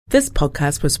This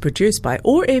podcast was produced by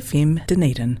OAR FM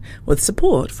Dunedin with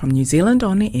support from New Zealand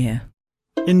On the Air.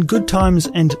 In good times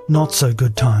and not so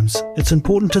good times, it's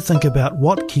important to think about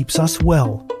what keeps us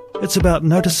well. It's about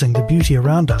noticing the beauty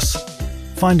around us,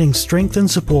 finding strength and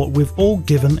support we've all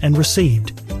given and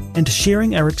received, and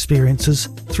sharing our experiences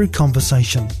through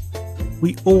conversation.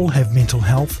 We all have mental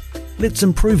health. Let's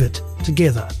improve it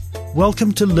together.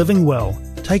 Welcome to Living Well.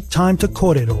 Take time to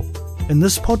Kōrero. In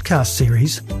this podcast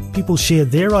series, people share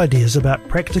their ideas about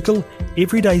practical,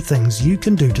 everyday things you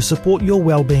can do to support your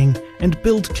well-being and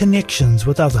build connections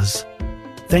with others.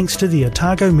 Thanks to the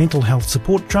Otago Mental Health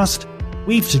Support Trust,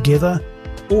 Weave Together,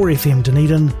 OAR FM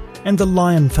Dunedin, and the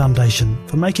Lion Foundation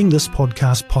for making this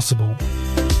podcast possible.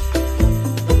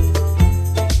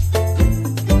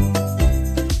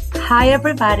 Hi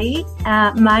everybody,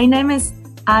 my name is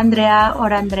Andrea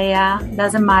or Andrea,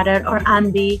 doesn't matter, or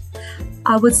Andy.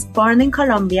 I was born in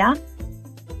Colombia.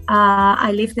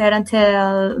 I lived there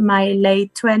until my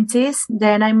late 20s.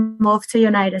 Then I moved to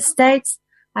United States.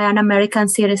 I am an American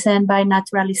citizen by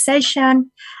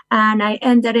naturalization. And I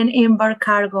ended in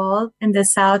Invercargill in the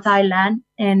South Island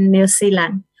in New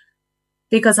Zealand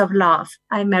because of love.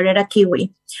 I married a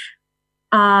Kiwi.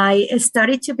 I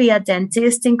studied to be a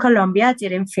dentist in Colombia,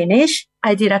 didn't finish.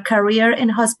 I did a career in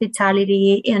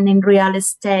hospitality and in real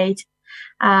estate.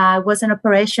 I was an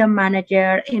operation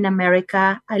manager in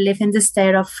America. I lived in the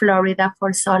state of Florida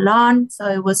for so long, so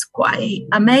it was quite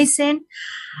amazing.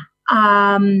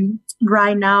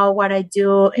 Right now, what I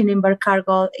do in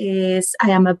Invercargill is I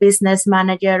am a business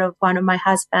manager of one of my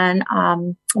husband's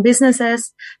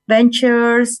businesses,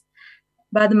 ventures.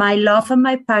 But my love and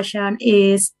my passion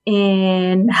is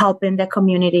in helping the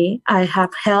community. I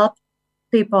have helped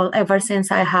people ever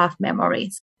since I have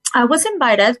memories. I was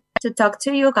invited to talk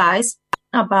to you guys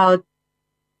about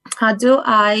how do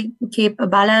I keep a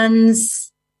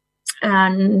balance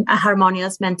and a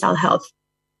harmonious mental health.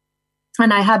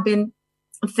 And I have been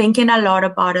thinking a lot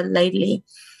about it lately.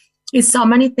 It's so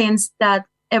many things that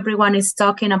everyone is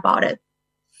talking about it.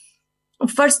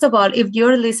 First of all, if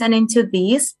you're listening to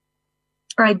this,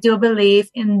 I do believe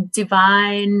in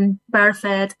divine,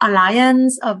 perfect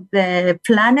alliance of the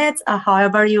planets, or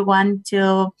however you want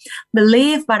to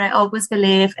believe, but I always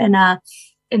believe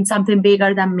in something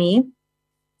bigger than me.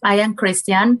 I am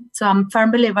Christian, so I'm a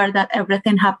firm believer that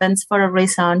everything happens for a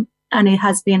reason and it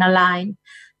has been aligned.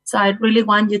 So I really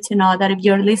want you to know that if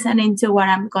you're listening to what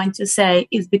I'm going to say,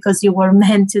 it's because you were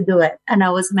meant to do it, and I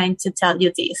was meant to tell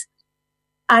you this.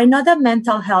 I know that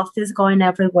mental health is going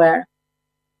everywhere,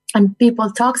 and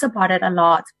people talk about it a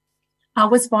lot. I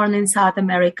was born in South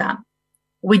America.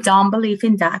 We don't believe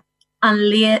in that.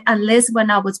 Unless when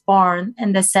I was born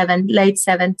in the late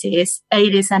 70s,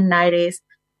 80s, and 90s,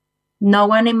 no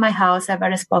one in my house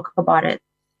ever spoke about it.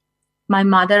 My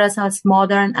mother, as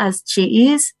modern as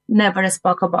she is, never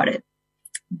spoke about it.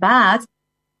 But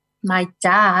my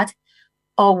dad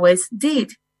always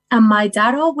did. And my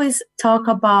dad always talked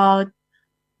about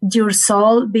your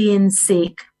soul being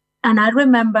sick. And I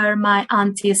remember my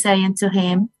auntie saying to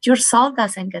him, your soul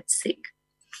doesn't get sick.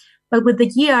 But with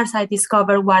the years, I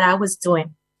discovered what I was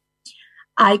doing.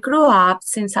 I grew up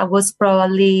since I was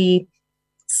probably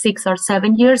 6 or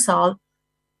 7 years old,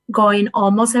 going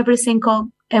almost every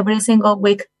single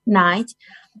week night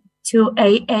to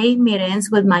AA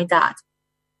meetings with my dad.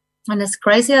 And as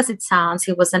crazy as it sounds,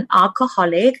 he was an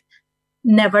alcoholic.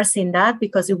 Never seen that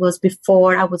because it was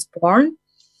before I was born.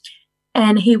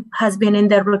 And he has been in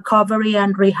the recovery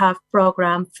and rehab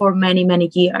program for many, many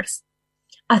years.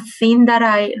 A thing that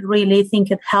I really think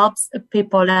it helps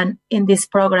people and in this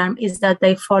program is that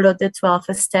they follow the 12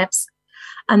 steps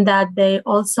and that they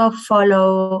also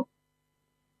follow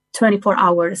 24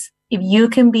 hours. If you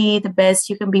can be the best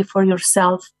you can be for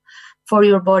yourself, for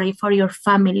your body, for your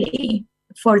family,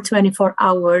 for 24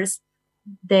 hours,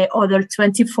 the other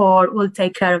 24 will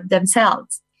take care of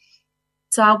themselves.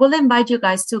 So I will invite you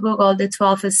guys to Google the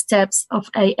 12 steps of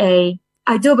AA.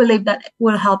 I do believe that it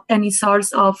will help any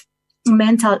source of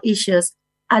mental issues,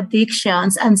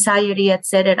 addictions, anxiety,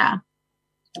 etc.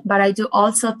 But I do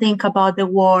also think about the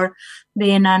word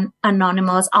being an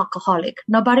anonymous alcoholic.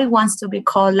 Nobody wants to be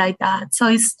called like that.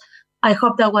 So I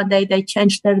hope that one day they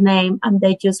change their name and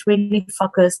they just really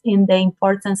focus in the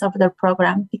importance of their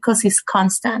program because it's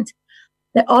constant.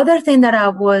 The other thing that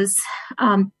I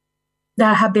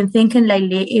have been thinking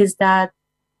lately is that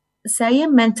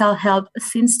saying mental health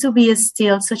seems to be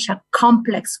still such a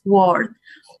complex word.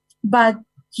 But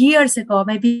years ago,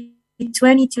 maybe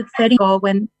 20 to 30 ago,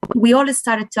 when we all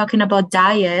started talking about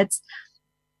diets,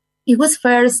 it was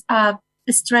first a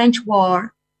strange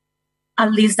word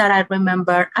at least that I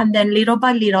remember. And then little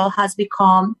by little has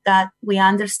become that we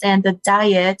understand the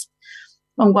diet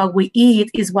and what we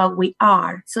eat is what we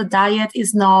are. So diet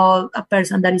is not a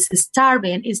person that is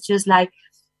starving. It's just like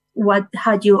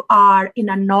how you are in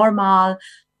a normal,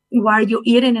 what are you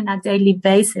eating on a daily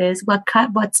basis?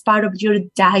 What's part of your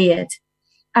diet?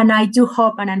 And I do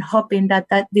hope, and I'm hoping that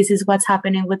this is what's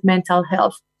happening with mental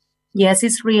health. Yes,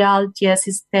 it's real. Yes,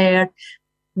 it's there.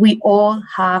 We all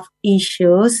have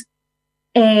issues,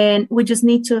 and we just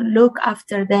need to look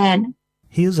after them.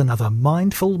 Here's another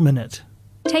Mindful Minute.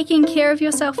 Taking care of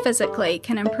yourself physically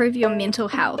can improve your mental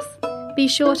health. Be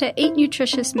sure to eat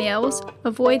nutritious meals,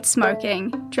 avoid smoking,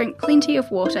 drink plenty of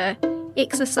water,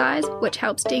 exercise, which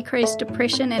helps decrease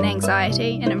depression and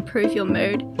anxiety and improve your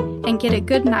mood, and get a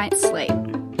good night's sleep.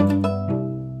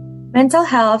 Mental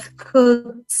health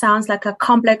sounds like a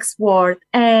complex word,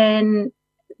 and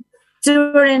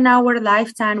during our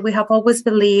lifetime, we have always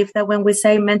believed that when we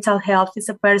say mental health, is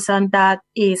a person that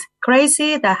is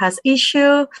crazy, that has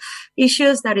issues,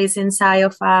 that is inside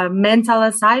of a mental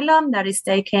asylum, that is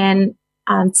taking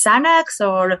Xanax,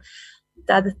 or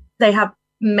that they have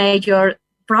major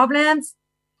problems.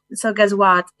 So guess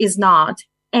what? It's not.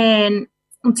 And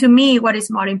to me, what is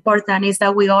more important is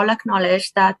that we all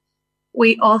acknowledge that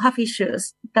we all have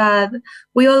issues, that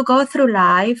we all go through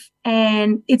life,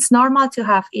 and it's normal to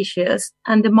have issues.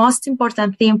 And the most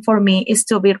important thing for me is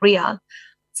to be real.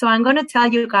 So I'm going to tell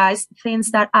you guys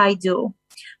things that I do.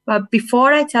 But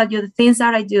before I tell you the things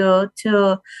that I do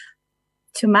to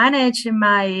manage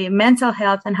my mental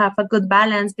health and have a good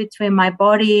balance between my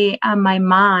body and my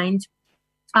mind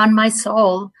and my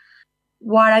soul,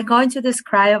 what I'm going to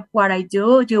describe what I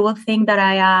do, you will think that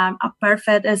I am a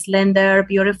perfect, slender,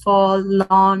 beautiful,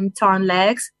 long, torn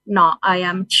legs. No, I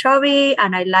am chubby,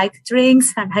 and I like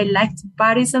drinks, and I like to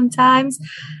party sometimes.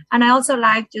 And I also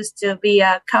like just to be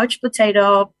a couch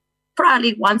potato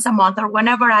probably once a month or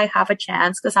whenever I have a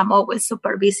chance, because I'm always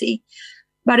super busy.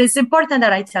 But it's important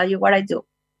that I tell you what I do.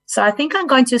 So I think I'm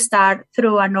going to start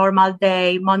through a normal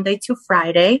day, Monday to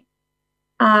Friday.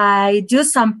 I do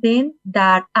something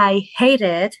that I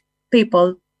hated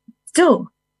people do.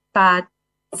 But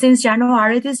since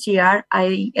January this year,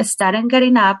 I started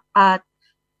getting up at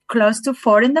close to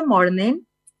 4 a.m.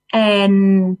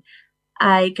 and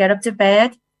I get up to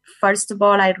bed. First of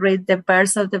all, I read the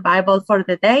verse of the Bible for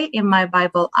the day in my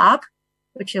Bible app,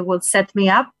 which it will set me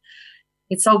up.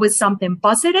 It's always something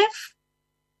positive.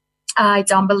 I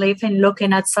don't believe in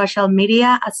looking at social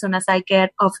media as soon as I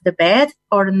get off the bed,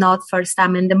 or not first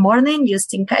time in the morning,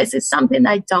 just in case it's something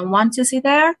I don't want to see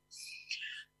there.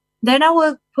 Then I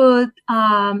will put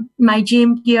my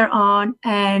gym gear on,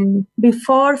 and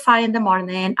before 5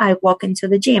 a.m, I walk into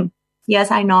the gym. Yes,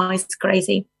 I know it's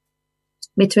crazy.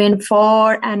 Between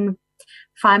 4 and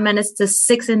 5 minutes to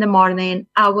 6 a.m,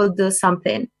 I will do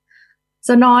something.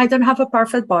 So no, I don't have a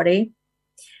perfect body.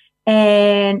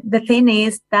 And the thing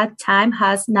is, that time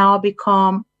has now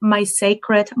become my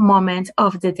sacred moment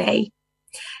of the day.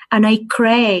 And I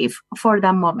crave for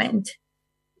that moment.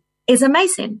 It's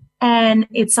amazing. And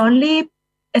it's only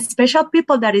special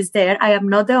people that is there. I am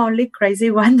not the only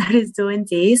crazy one that is doing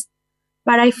this.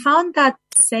 But I found that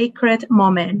sacred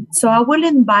moment. So I will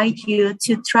invite you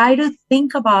to try to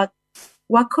think about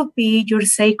what could be your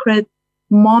sacred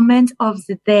moment of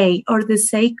the day, or the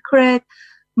sacred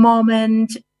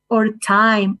moment or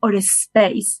time or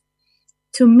space.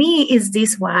 To me, is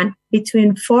this one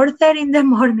between 4:30 in the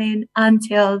morning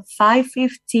until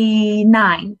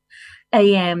 5:59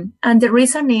 a.m. And the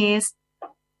reason is,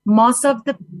 most of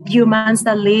the humans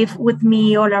that live with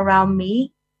me all around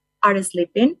me are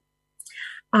sleeping.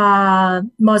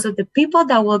 Most of the people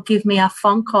that will give me a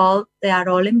phone call, they are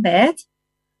all in bed.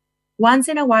 Once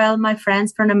in a while, my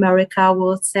friends from America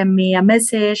will send me a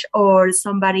message, or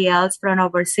somebody else from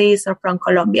overseas or from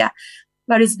Colombia.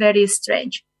 But it's very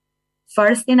strange.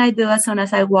 First thing I do as soon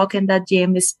as I walk in that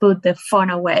gym is put the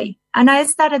phone away. And I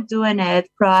started doing it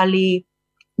probably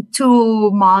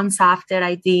 2 months after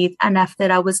I did, and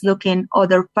after I was looking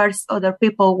other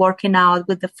people working out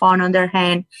with the phone on their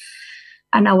hand.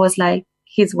 And I was like,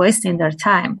 he's wasting their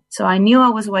time. So I knew I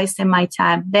was wasting my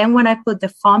time. Then when I put the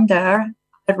phone there,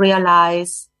 I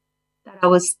realized that I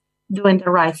was doing the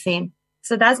right thing.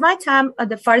 So that's my time at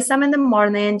the first time in the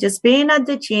morning, just being at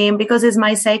the gym, because it's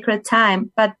my sacred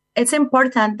time. But it's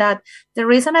important that the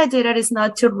reason I did it is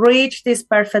not to reach this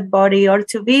perfect body or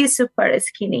to be super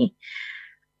skinny.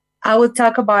 I will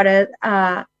talk about it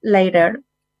later.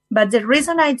 But the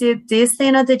reason I did this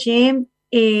thing at the gym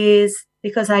is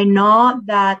because I know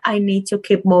that I need to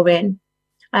keep moving.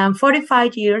 I am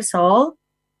 45 years old.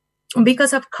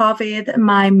 Because of COVID,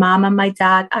 my mom and my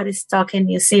dad are stuck in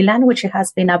New Zealand, which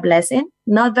has been a blessing.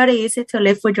 Not very easy to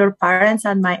live with your parents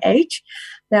at my age.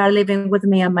 They are living with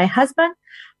me and my husband.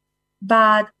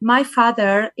 But my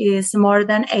father is more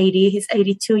than 80. He's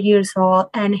 82 years old,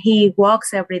 and he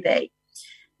walks every day.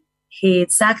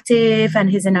 He's active, and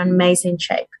he's in amazing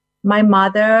shape. My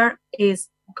mother is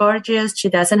gorgeous. She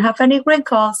doesn't have any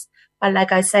wrinkles. But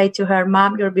like I say to her,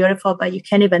 Mom, you're beautiful, but you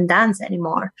can't even dance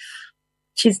anymore.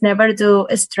 She's never do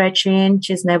stretching.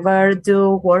 She's never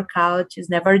do workout. She's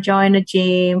never joined a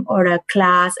gym or a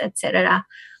class, etc.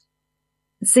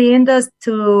 Seeing those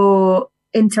two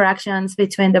interactions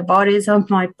between the bodies of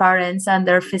my parents and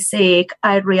their physique,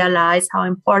 I realized how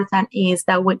important it is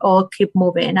that we all keep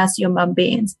moving as human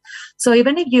beings. So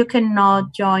even if you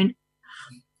cannot join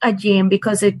a gym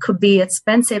because it could be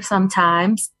expensive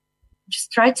sometimes,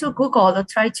 just try to Google or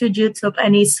try to YouTube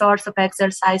any sort of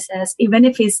exercises, even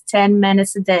if it's 10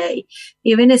 minutes a day,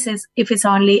 even if it's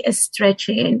only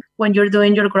stretching when you're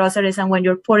doing your groceries and when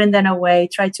you're putting them away.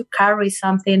 Try to carry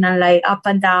something and like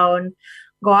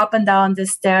go up and down the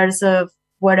stairs of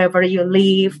wherever you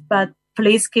live, but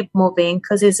please keep moving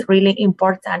because it's really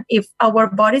important. If our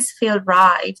bodies feel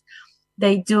right,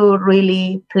 they do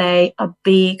really play a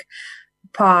big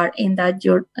part in that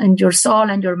your soul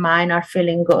and your mind are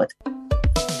feeling good.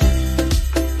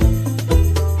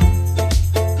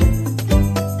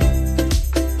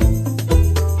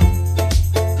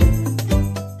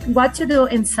 What to do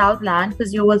in Southland,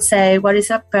 because you will say, what is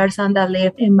a person that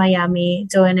lived in Miami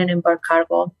doing in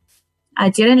Invercargill? I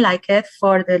didn't like it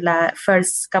for the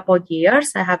first couple of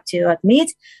years, I have to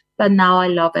admit, but now I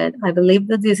love it. I believe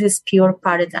that this is pure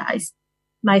paradise.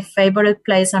 My favorite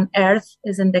place on earth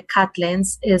is in the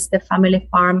Catlins, is the family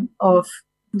farm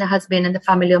that has been in the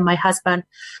family of my husband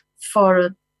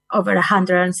for over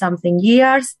 100 and something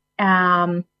years.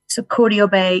 So Kōrero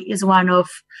Bay is one of,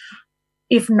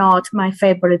 if not my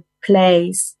favorite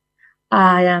place.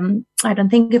 I don't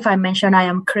think if I mentioned I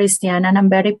am Christian, and I'm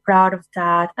very proud of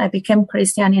that. I became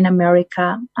Christian in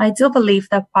America. I do believe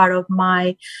that part of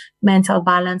my mental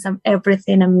balance and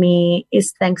everything in me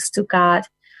is thanks to God.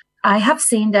 I have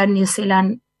seen that New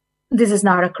Zealand, this is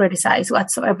not a criticize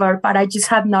whatsoever, but I just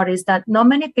have noticed that not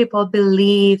many people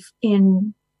believe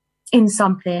in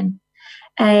something.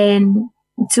 And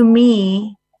to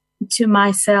me, to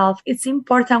myself, it's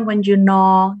important when you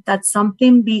know that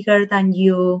something bigger than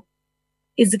you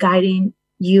is guiding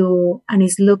you and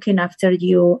is looking after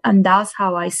you. And that's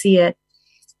how I see it.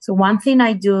 So one thing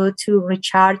I do to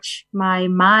recharge my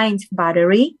mind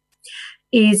battery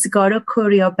is go to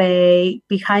Kōrero Bay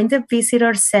behind the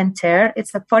visitor center.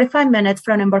 It's a 45 minutes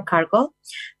from Invercargill.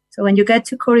 So when you get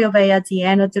to Kōrero Bay at the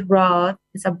end of the road,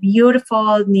 it's a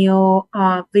beautiful new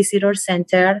visitor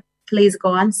center. Please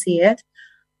go and see it.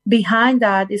 Behind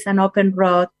that is an open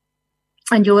road,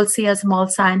 and you will see a small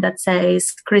sign that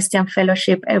says Christian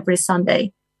Fellowship every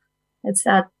Sunday. It's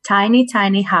a tiny,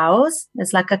 tiny house.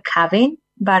 It's like a cabin,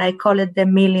 but I call it the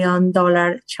 $1 million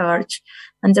church.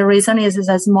 And the reason is it's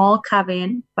a small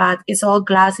cabin, but it's all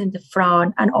glass in the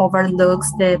front and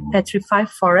overlooks the petrified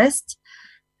forest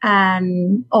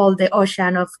and all the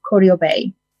ocean of Kōrero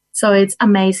Bay. So it's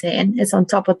amazing. It's on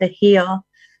top of the hill.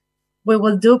 We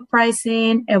will do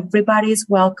pricing. Everybody's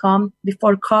welcome.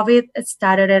 Before COVID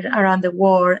started around the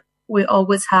world, we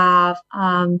always have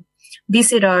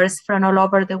visitors from all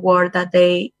over the world that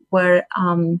they were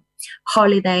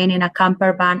holidaying in a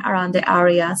camper van around the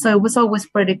area. So it was always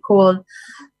pretty cool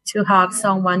to have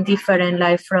someone different,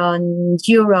 like from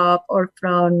Europe or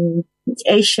from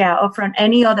Asia or from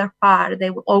any other part. They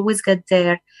will always get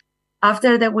there.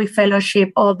 After that, we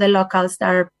fellowship all the locals that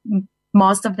are,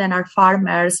 most of them are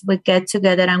farmers. We get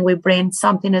together and we bring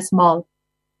something small.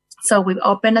 So we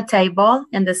open a table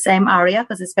in the same area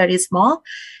because it's very small,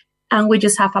 and we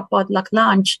just have a potluck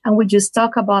lunch and we just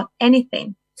talk about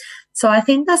anything. So I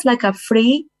think that's like a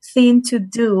free thing to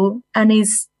do, and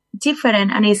it's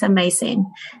different and it's amazing.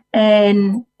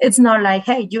 And it's not like,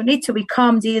 hey, you need to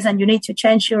become this and you need to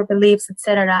change your beliefs,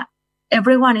 etc.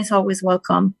 Everyone is always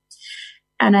welcome.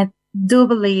 And I do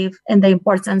believe in the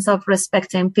importance of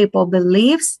respecting people's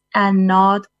beliefs and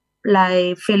not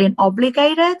like feeling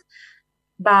obligated,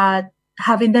 but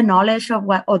having the knowledge of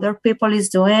what other people is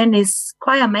doing is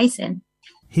quite amazing.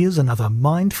 Here's another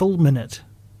mindful minute.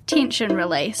 Tension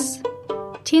release.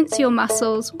 Tense your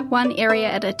muscles one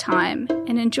area at a time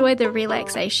and enjoy the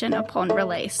relaxation upon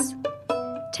release.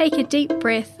 Take a deep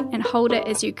breath and hold it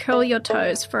as you curl your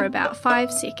toes for about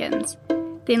 5 seconds.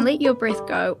 Then let your breath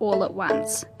go all at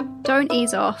once. Don't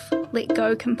ease off, let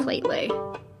go completely.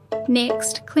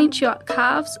 Next, clench your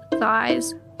calves,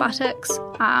 thighs, buttocks,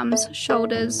 arms,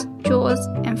 shoulders, jaws,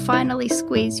 and finally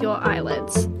squeeze your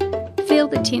eyelids. Feel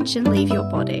the tension leave your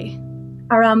body.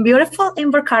 Around beautiful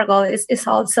Invercargill is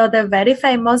also the very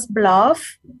famous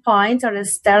Bluff Point or the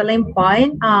Sterling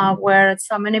Point, where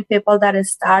so many people that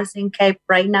starts in Cape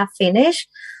Breina finish.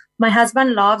 My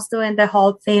husband loves doing the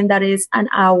whole thing that is an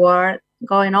hour,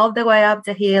 going all the way up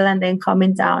the hill and then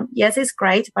coming down. Yes, it's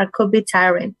great, but could be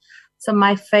tiring. So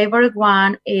my favorite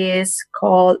one is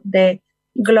called the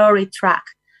Glory Track.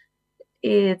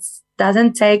 It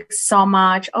doesn't take so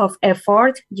much of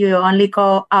effort. You only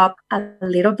go up a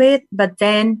little bit, but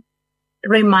then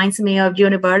reminds me of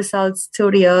Universal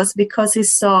Studios because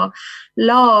it's so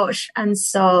lush and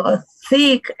so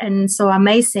thick and so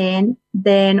amazing.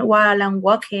 Then while I'm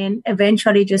walking,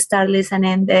 eventually you start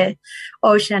listening the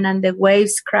ocean and the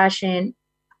waves crashing.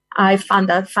 I found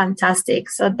that fantastic.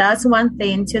 So that's one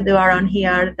thing to do around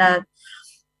here that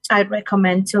I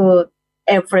recommend to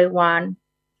everyone.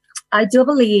 I do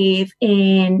believe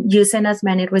in using as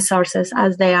many resources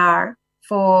as they are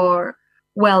for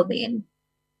well-being.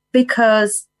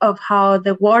 Because of how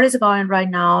the world is going right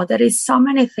now, there is so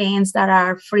many things that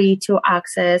are free to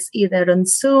access either on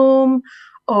Zoom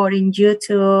or in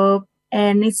YouTube.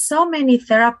 And it's so many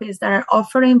therapists that are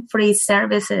offering free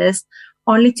services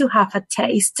only to have a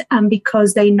taste and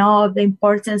because they know the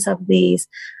importance of these.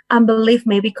 And believe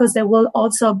me, because they will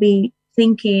also be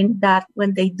thinking that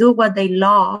when they do what they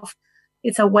love,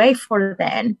 it's a way for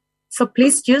them. So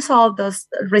please use all those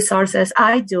resources.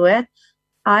 I do it.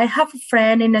 I have a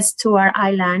friend in Stewart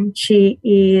Island. She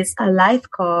is a life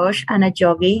coach and a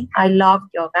yogi. I love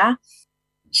yoga.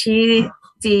 She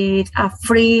did a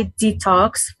free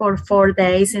detox for 4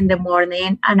 days in the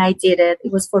morning, and I did it.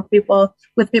 It was for people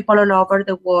all over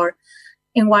the world.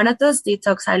 In one of those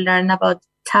detox, I learned about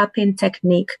tapping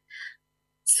technique.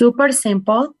 Super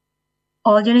simple.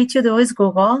 All you need to do is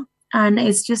Google, and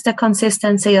it's just a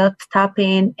consistency of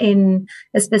tapping in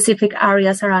specific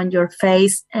areas around your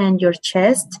face and your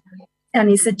chest.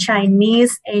 And it's a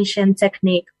Chinese ancient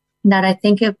technique that I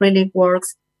think it really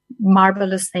works.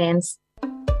 Marvelous things.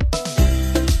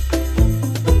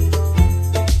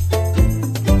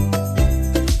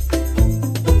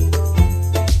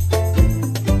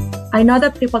 I know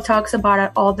that people talk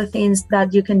about all the things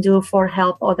that you can do for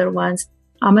help other ones.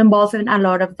 I'm involved in a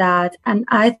lot of that, and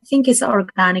I think it's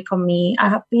organic on me. I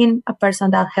have been a person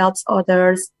that helps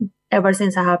others ever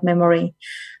since I have memory.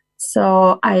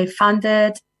 So I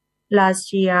founded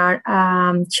last year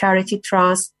charity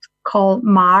trust called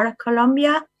MAR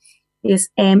Colombia. It's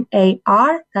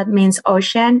MAR, that means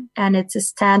ocean, and it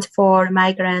stands for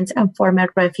migrants and former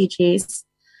refugees.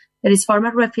 There is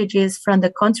former refugees from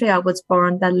the country I was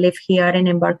born that live here in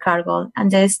Invercargill, and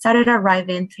they started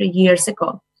arriving 3 years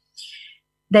ago.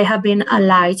 They have been a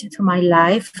light to my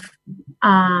life.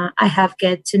 I have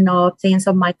get to know things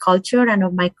of my culture and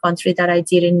of my country that I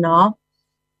didn't know.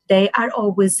 They are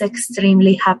always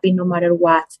extremely happy no matter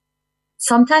what.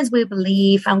 Sometimes we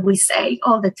believe and we say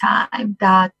all the time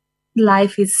that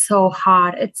life is so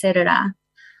hard, etc.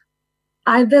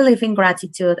 I believe in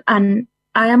gratitude, and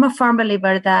I am a firm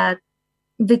believer that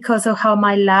because of how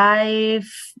my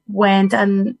life went,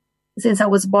 and since I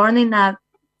was born in a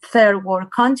third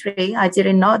world country, I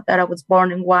didn't know that I was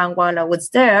born in one while I was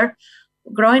there.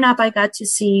 Growing up, I got to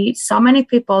see so many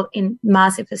people in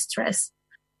massive stress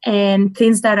and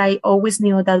things that I always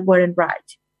knew that weren't right.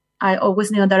 I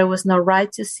always knew that it was not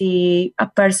right to see a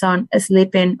person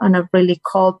sleeping on a really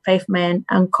cold pavement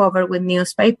and covered with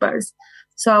newspapers.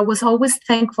 So I was always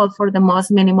thankful for the most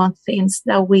minimum things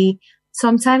that we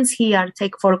sometimes here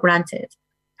take for granted.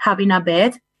 Having a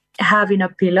bed, having a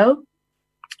pillow.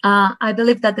 I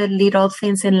believe that the little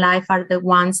things in life are the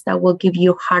ones that will give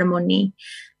you harmony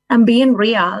and being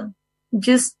real.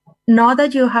 Just know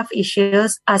that you have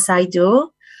issues as I do.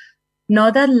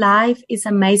 Know that life is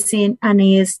amazing and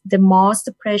is the most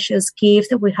precious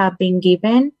gift we have been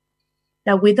given.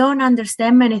 That we don't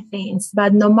understand many things,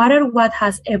 but no matter what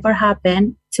has ever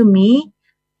happened to me,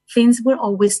 things will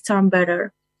always turn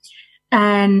better.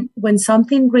 And when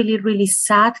something really, really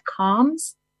sad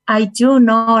comes, I do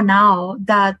know now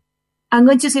that I'm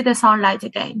going to see the sunlight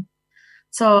again.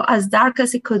 So as dark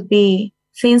as it could be,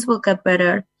 things will get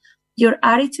better. Your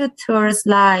attitude towards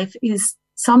life is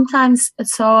sometimes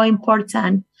so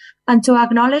important. And to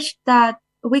acknowledge that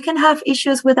we can have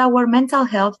issues with our mental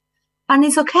health and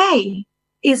it's okay.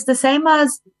 It's the same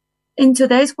as in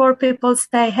today's world, people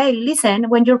say, hey, listen,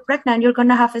 when you're pregnant, you're going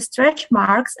to have stretch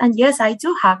marks. And yes, I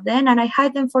do have them and I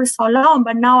hide them for so long.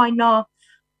 But now I know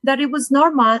that it was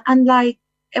normal and like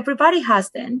everybody has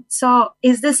them. So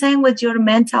it's the same with your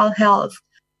mental health.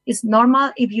 It's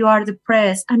normal if you are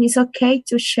depressed, and it's okay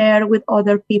to share with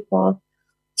other people.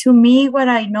 To me, what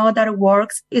I know that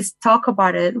works is talk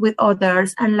about it with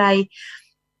others and like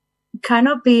kind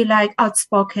of be like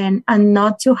outspoken and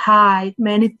not to hide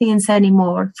many things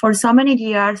anymore. For so many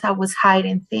years, I was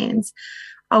hiding things.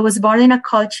 I was born in a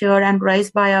culture and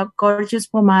raised by a gorgeous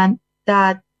woman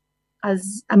that,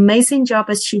 as amazing job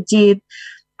as she did,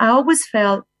 I always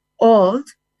felt old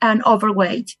and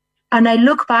overweight. And I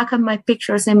look back at my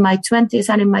pictures in my 20s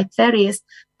and in my 30s,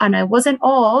 and I wasn't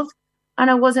old and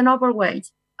I wasn't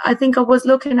overweight. I think I was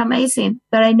looking amazing,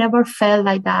 but I never felt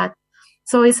like that.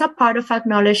 So it's a part of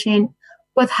acknowledging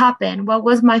what happened, what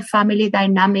was my family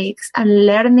dynamics, and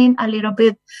learning a little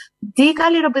bit, dig a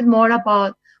little bit more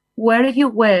about where you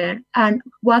were and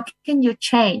what can you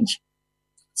change.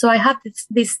 So I have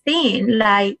this thing,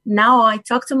 like now I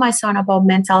talk to my son about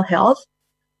mental health,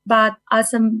 but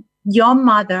as a young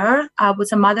mother, I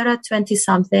was a mother at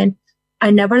 20-something,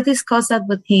 I never discussed that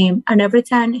with him. And every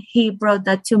time he brought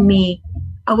that to me,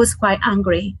 I was quite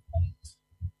angry.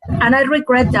 And I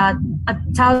regret that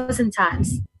 1,000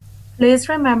 times. Please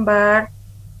remember,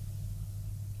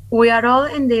 we are all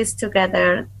in this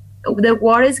together. The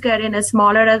world is getting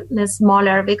smaller and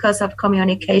smaller because of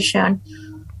communication.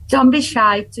 Don't be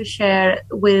shy to share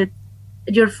with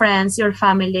your friends, your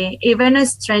family, even a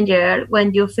stranger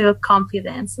when you feel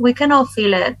confidence. We can all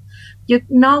feel it. You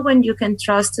know when you can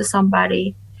trust to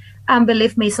somebody. And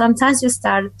believe me, sometimes you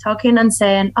start talking and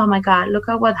saying, oh my God, look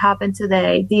at what happened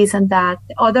today, this and that.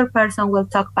 The other person will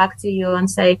talk back to you and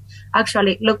say,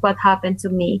 actually, look what happened to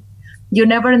me. You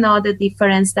never know the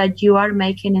difference that you are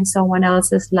making in someone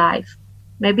else's life.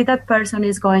 Maybe that person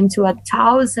is going to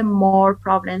 1,000 more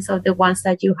problems of the ones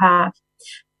that you have.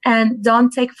 And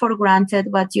don't take for granted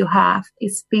what you have.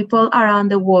 It's people around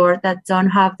the world that don't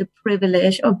have the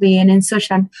privilege of being in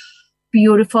such a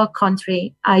beautiful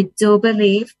country. I do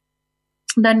believe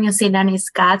that New Zealand is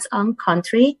God's own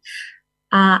country.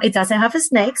 It doesn't have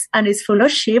snakes and it's full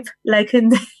of sheep, like in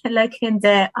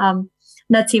the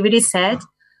nativity set.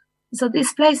 So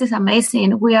this place is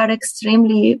amazing. We are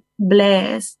extremely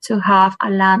blessed to have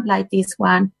a land like this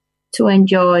one to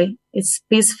enjoy. It's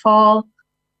peaceful.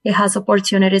 It has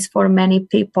opportunities for many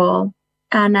people.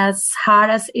 And as hard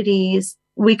as it is,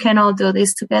 we can all do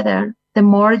this together. The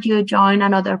more you join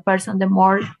another person, the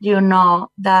more you know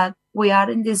that we are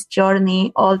in this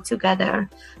journey all together.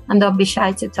 And don't be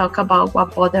shy to talk about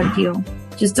what bothered you.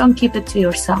 Just don't keep it to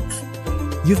yourself.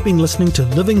 You've been listening to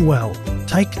Living Well.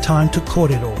 Take time to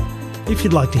Kōrero. If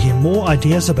you'd like to hear more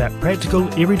ideas about practical,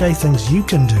 everyday things you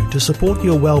can do to support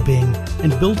your well-being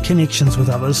and build connections with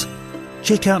others,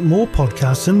 check out more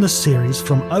podcasts in this series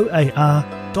from oar.org.nz.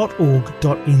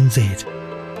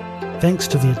 Thanks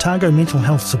to the Otago Mental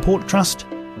Health Support Trust,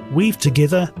 Weave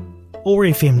Together, OAR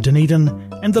FM Dunedin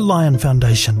and the Lion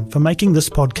Foundation for making this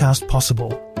podcast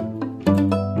possible.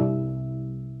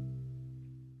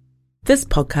 This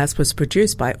podcast was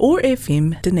produced by OAR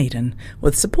FM Dunedin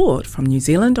with support from New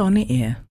Zealand On the Air.